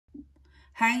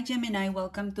Hi Gemini,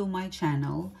 welcome to my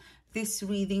channel. This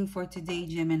reading for today,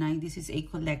 Gemini, this is a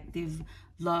collective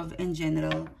love and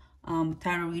general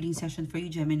tarot reading session for you,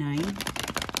 Gemini.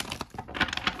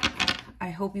 I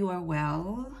hope you are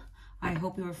well. I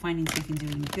hope you are finding safe and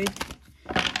doing good.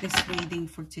 This reading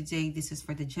for today, this is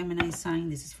for the Gemini sign.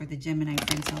 This is for the Gemini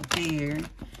friends out there.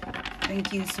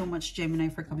 Thank you so much, Gemini,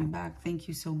 for coming back. Thank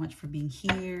you so much for being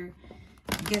here.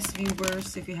 Guest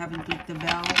viewers, if you haven't clicked the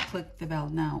bell, click the bell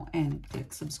now and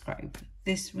click subscribe.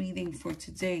 This reading for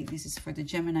today, this is for the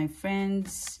Gemini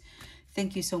friends.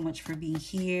 Thank you so much for being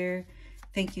here.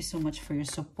 Thank you so much for your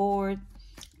support.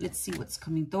 Let's see what's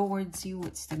coming towards you.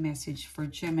 What's the message for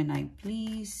Gemini,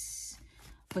 please?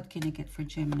 What can I get for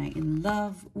Gemini in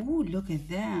love? Ooh, look at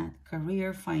that.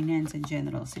 Career, finance, and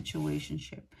general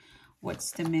situationship.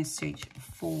 What's the message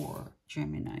for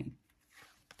Gemini?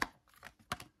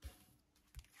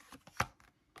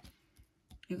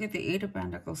 You get the Eight of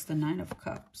Pentacles, the Nine of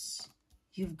Cups.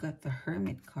 You've got the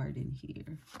Hermit card in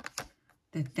here.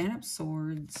 The Ten of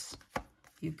Swords.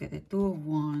 You've got the Two of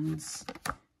Wands.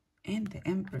 And the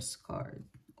Empress card.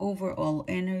 Overall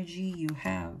energy, you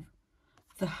have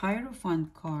the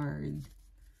Hierophant card.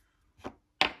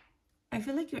 I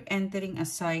feel like you're entering a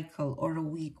cycle or a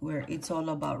week where it's all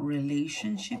about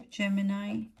relationship,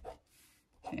 Gemini.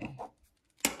 Okay.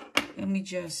 Let me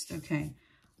just, okay.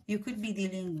 You could be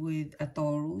dealing with a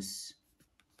Taurus.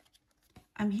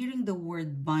 I'm hearing the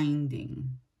word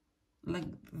binding. Like,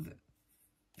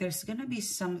 there's gonna be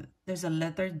some, there's a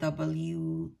letter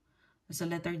W, there's a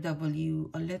letter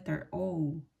W, a letter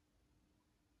O.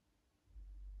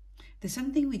 There's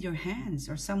something with your hands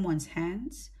or someone's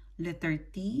hands. Letter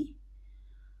T.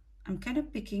 I'm kind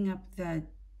of picking up that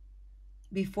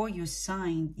before you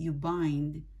sign, you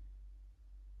bind,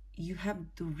 you have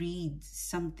to read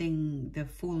something, the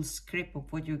full script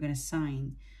of what you're going to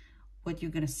sign, what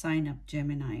you're going to sign up,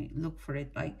 Gemini. Look for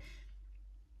it. Like,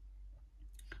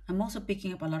 I'm also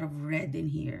picking up a lot of red in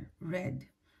here. Red.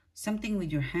 Something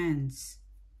with your hands.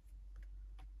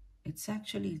 It's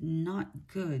actually not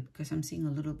good because I'm seeing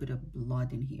a little bit of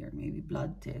blood in here. Maybe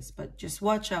blood test. But just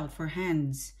watch out for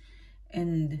hands.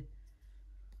 And,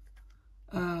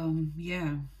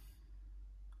 yeah.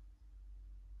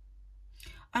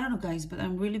 I don't know, guys, but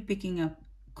I'm really picking up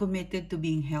committed to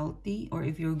being healthy, or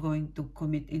if you're going to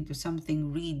commit into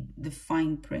something, read the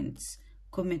fine prints.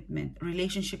 Commitment,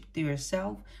 relationship to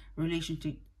yourself,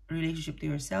 relationship to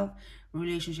yourself,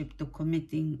 relationship to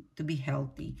committing to be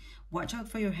healthy. Watch out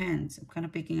for your hands. I'm kind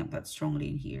of picking up that strongly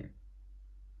in here.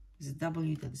 There's a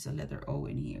W, there's a letter O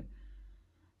in here.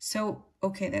 So,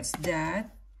 okay, that's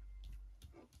that.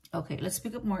 Okay, let's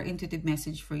pick up more intuitive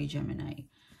message for you, Gemini.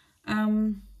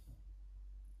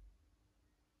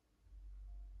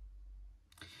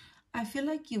 I feel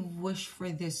like you've wished for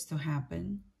this to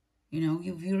happen. You know,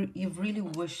 you've really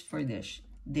wished for this.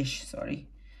 Sorry.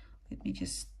 Let me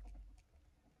just...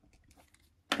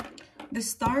 The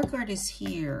Star card is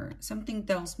here. Something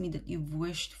tells me that you've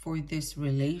wished for this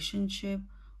relationship,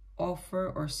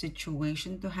 offer, or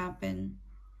situation to happen.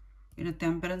 You know,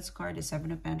 Temperance card, the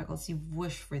Seven of Pentacles. You've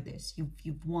wished for this.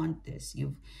 You've want this.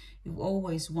 You've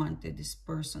always wanted this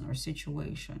person or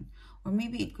situation. Or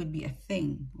maybe it could be a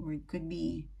thing, or it could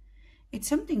be... It's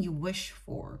something you wish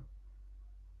for,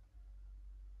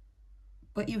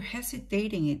 but you're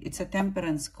hesitating it. It's a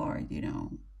Temperance card, you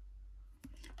know.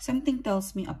 Something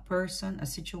tells me a person, a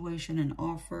situation, an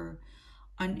offer,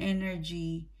 an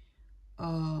energy,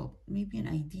 maybe an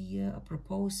idea, a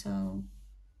proposal,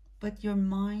 but your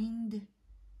mind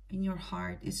and your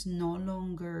heart is no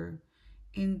longer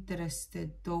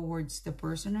interested towards the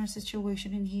person or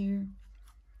situation in here.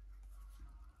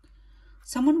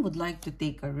 Someone would like to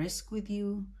take a risk with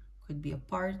you. Could be a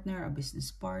partner, a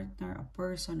business partner, a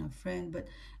person, a friend. But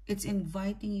it's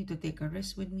inviting you to take a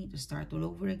risk with me, to start all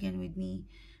over again with me,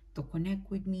 to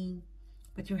connect with me.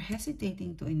 But you're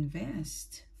hesitating to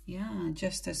invest. Yeah,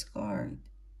 Justice card.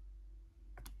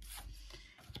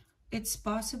 It's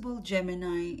possible,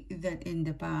 Gemini, that in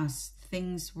the past,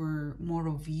 things were more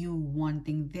of you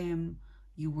wanting them.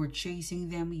 You were chasing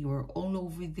them. You were all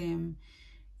over them.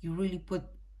 You really put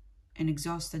and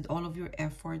exhausted all of your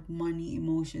effort, money,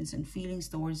 emotions, and feelings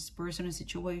towards this person or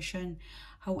situation.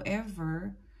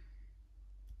 However,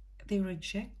 they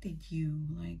rejected you.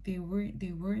 Like they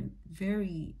weren't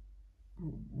very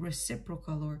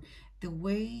reciprocal, or the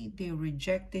way they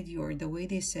rejected you, or the way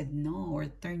they said no or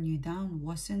turned you down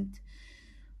wasn't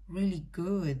really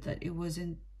good. That it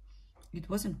wasn't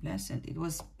pleasant. It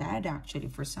was bad actually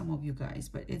for some of you guys,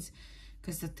 but it's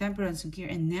because the Temperance here,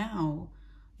 and now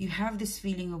you have this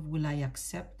feeling of, will I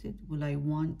accept it? Will I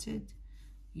want it?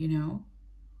 You know?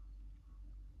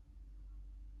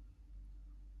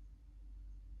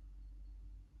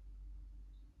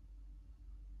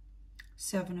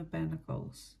 Seven of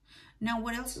Pentacles. Now,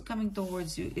 what else is coming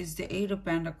towards you is the Eight of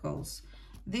Pentacles.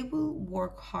 They will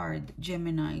work hard,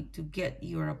 Gemini, to get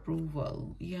your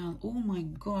approval. Yeah, oh my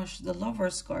gosh, the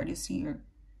Lover's card is here.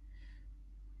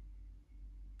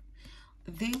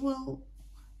 They will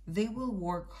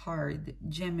work hard,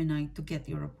 Gemini, to get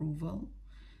your approval.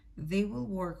 They will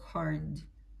work hard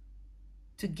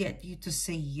to get you to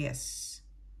say yes.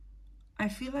 I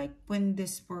feel like when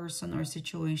this person or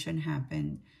situation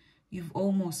happened, you've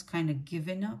almost kind of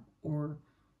given up, or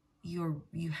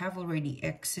you have already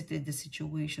exited the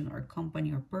situation or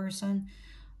company or person,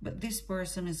 but this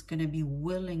person is going to be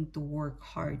willing to work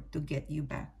hard to get you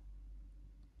back.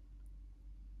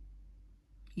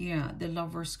 Yeah, the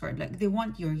Lover's card, like they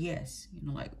want your yes, you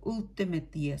know, like ultimate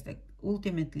yes. Like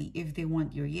ultimately, if they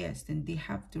want your yes, then they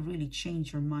have to really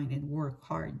change your mind and work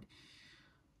hard.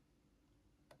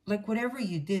 Like whatever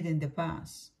you did in the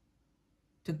past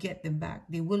to get them back,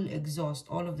 they will exhaust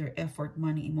all of their effort,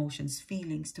 money, emotions,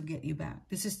 feelings to get you back.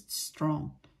 This is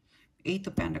strong. Eight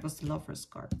of Pentacles, the Lover's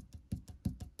card.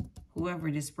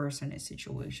 Whoever this person is,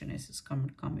 situation is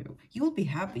coming. You will be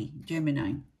happy,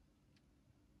 Gemini.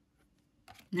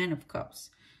 Nine of Cups.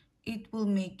 It will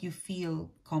make you feel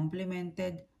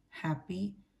complimented,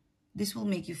 happy. This will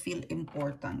make you feel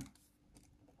important.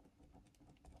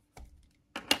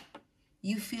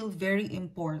 You feel very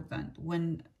important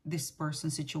when this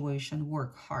person's situation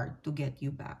work hard to get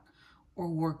you back, or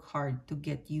work hard to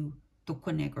get you to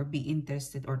connect or be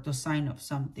interested or to sign up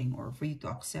something, or for you to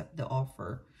accept the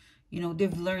offer. You know,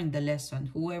 they've learned the lesson.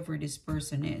 Whoever this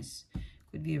person is,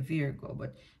 could be a Virgo,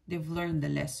 but they've learned the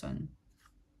lesson.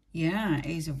 Yeah,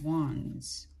 Ace of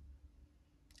Wands.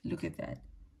 Look at that.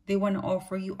 They want to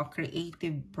offer you a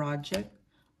creative project,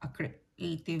 a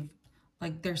creative,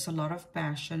 like there's a lot of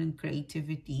passion and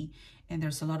creativity, and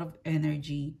there's a lot of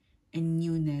energy and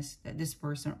newness that this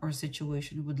person or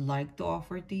situation would like to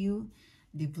offer to you.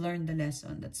 They've learned the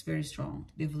lesson. That's very strong.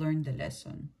 They've learned the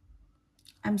lesson.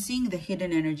 I'm seeing the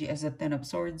hidden energy as a Ten of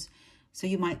Swords. So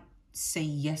you might say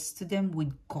yes to them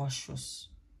with cautious.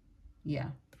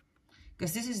 Yeah.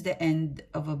 Because this is the end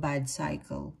of a bad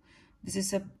cycle. This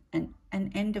is an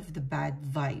end of the bad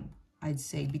vibe, I'd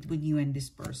say, between you and this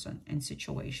person and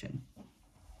situation.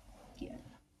 Yeah.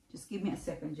 Just give me a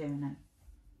second, Gemini.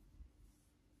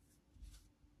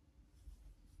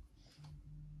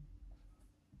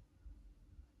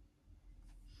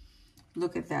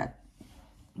 Look at that.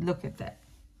 Look at that.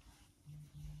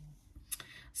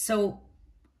 So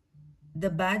the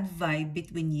bad vibe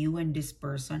between you and this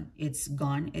person, it's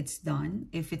gone, it's done.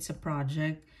 If it's a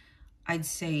project, I'd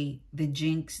say the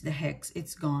jinx, the hex,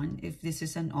 it's gone. If this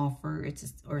is an offer,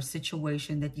 or a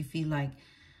situation that you feel like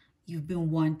you've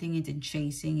been wanting it and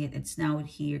chasing it, it's now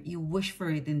here. You wish for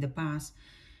it in the past,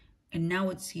 and now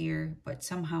it's here, but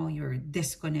somehow you're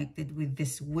disconnected with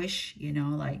this wish, you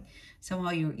know, like somehow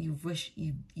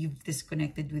you've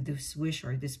disconnected with this wish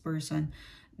or this person.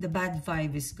 The bad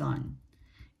vibe is gone.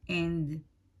 And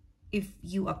if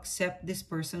you accept this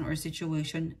person or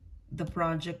situation, the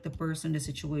project, the person, the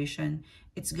situation,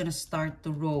 it's going to start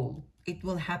to roll. It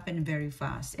will happen very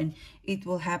fast, and it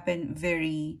will happen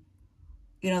very,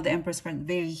 you know, the Empress card,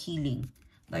 very healing.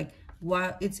 Like,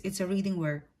 while it's a reading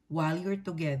where while you're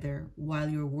together, while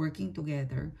you're working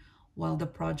together, while the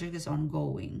project is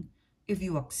ongoing, if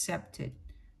you accept it,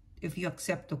 if you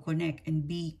accept to connect and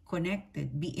be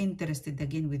connected, be interested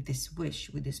again with this wish,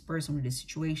 with this person, with this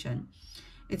situation,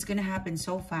 it's going to happen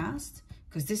so fast,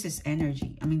 because this is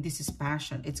energy. I mean, this is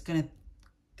passion.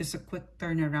 There's a quick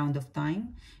turnaround of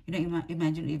time. You know,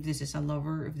 imagine if this is a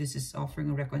lover, if this is offering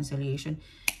a reconciliation,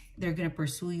 they're going to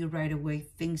pursue you right away.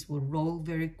 Things will roll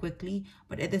very quickly,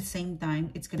 but at the same time,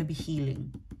 it's going to be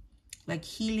healing. Like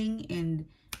healing, and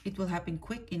it will happen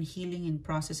quick, and healing and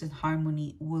process and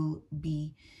harmony will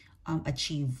be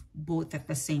achieved both at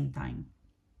the same time.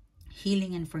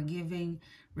 Healing and forgiving,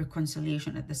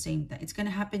 reconciliation at the same time. It's going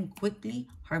to happen quickly,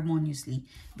 harmoniously,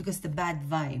 because the bad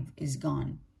vibe is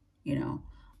gone, you know.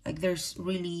 Like there's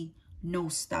really no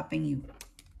stopping you.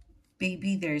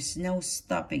 Baby, there's no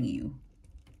stopping you.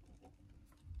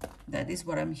 That is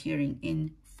what I'm hearing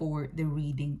in for the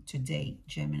reading today,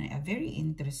 Gemini. A very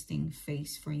interesting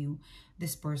phase for you,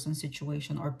 this person's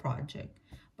situation or project.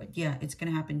 But yeah, it's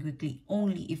going to happen quickly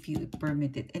only if you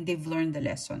permit it. And they've learned the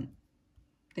lesson.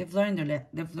 They've learned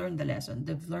the lesson.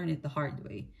 They've learned it the hard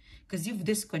way. Because you've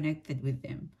disconnected with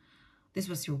them. This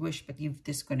was your wish, but you've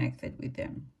disconnected with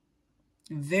them.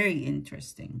 Very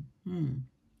interesting.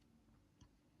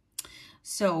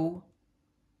 So,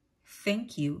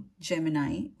 thank you,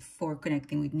 Gemini, for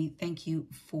connecting with me. Thank you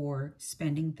for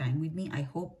spending time with me. I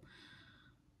hope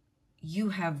you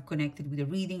have connected with the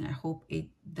reading. I hope it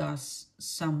does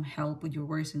some help with your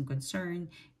worries and concern.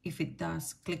 If it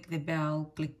does, click the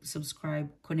bell, click subscribe,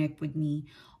 connect with me.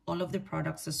 All of the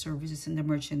products, the services, and the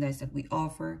merchandise that we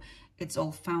offer, it's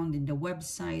all found in the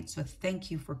website. So thank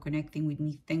you for connecting with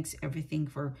me. Thanks everything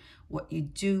for what you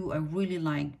do. I really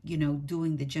like, you know,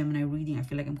 doing the Gemini reading. I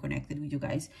feel like I'm connected with you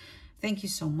guys. Thank you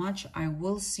so much. I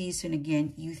will see you soon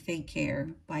again. You take care.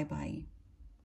 Bye-bye.